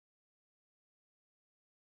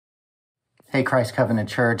Hey, Christ Covenant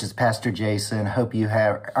Church, it's Pastor Jason. Hope you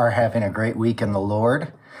are having a great week in the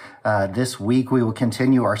Lord. This week we will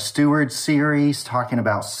continue our Steward series, talking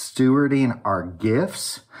about stewarding our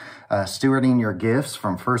gifts. Stewarding your gifts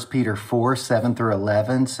from 1 Peter 4, 7 through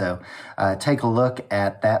 11. So take a look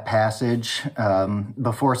at that passage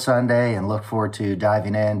before Sunday and look forward to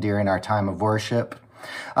diving in during our time of worship.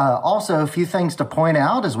 Also, a few things to point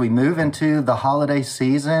out as we move into the holiday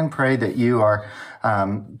season. Pray that you are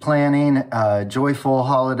planning a joyful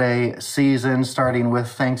holiday season, starting with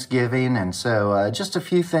Thanksgiving. And so just a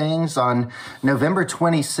few things. On November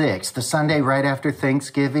 26th, the Sunday right after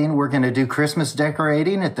Thanksgiving, we're going to do Christmas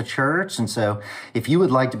decorating at the church. And so if you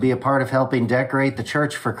would like to be a part of helping decorate the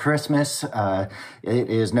church for Christmas, it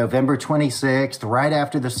is November 26th, right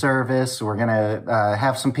after the service. We're going to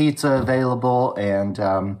have some pizza available and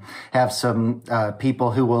have some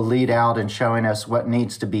people who will lead out in showing us what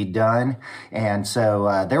needs to be done. And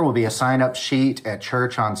so there will be a sign-up sheet at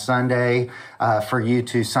church on Sunday for you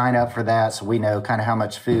to sign up for that, so we know kind of how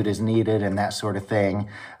much food is needed and that sort of thing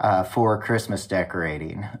for Christmas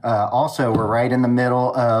decorating. Also, we're right in the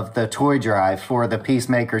middle of the toy drive for the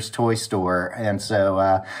Peacemakers Toy Store, and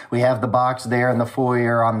so we have the box there in the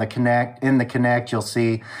foyer on the Connect. In the Connect, you'll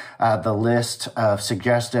see the list of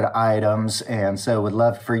suggested items, and so would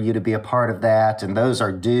love for you to be a part of that, and those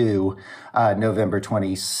are due November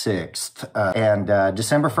 26th. And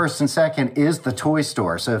December 1st and 2nd is the toy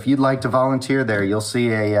store. So if you'd like to volunteer there, you'll see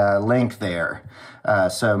a link there.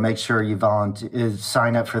 So make sure you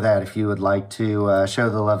sign up for that if you would like to show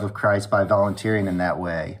the love of Christ by volunteering in that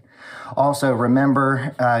way. Also,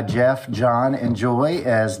 remember Jeff, John, and Joy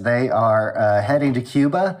as they are heading to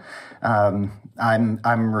Cuba.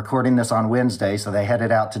 I'm recording this on Wednesday, so they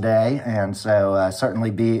headed out today, and so certainly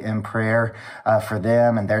be in prayer for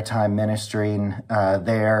them and their time ministering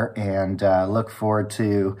there, and look forward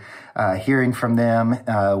to hearing from them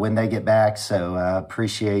when they get back, so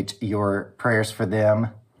appreciate your prayers for them.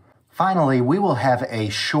 Finally, we will have a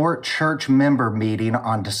short church member meeting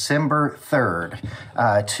on December 3rd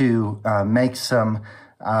to make some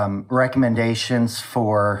recommendations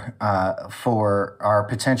for our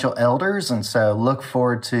potential elders, and so look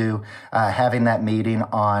forward to having that meeting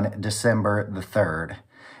on December the 3rd.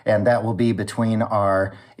 And that will be between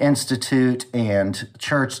our institute and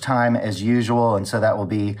church time as usual, and so that will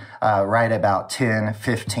be right about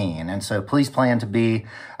 10:15. And so please plan to be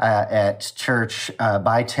at church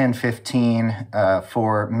by 10:15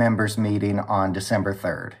 for members meeting on December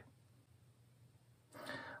 3rd.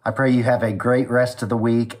 I pray you have a great rest of the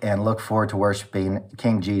week and look forward to worshiping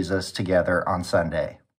King Jesus together on Sunday.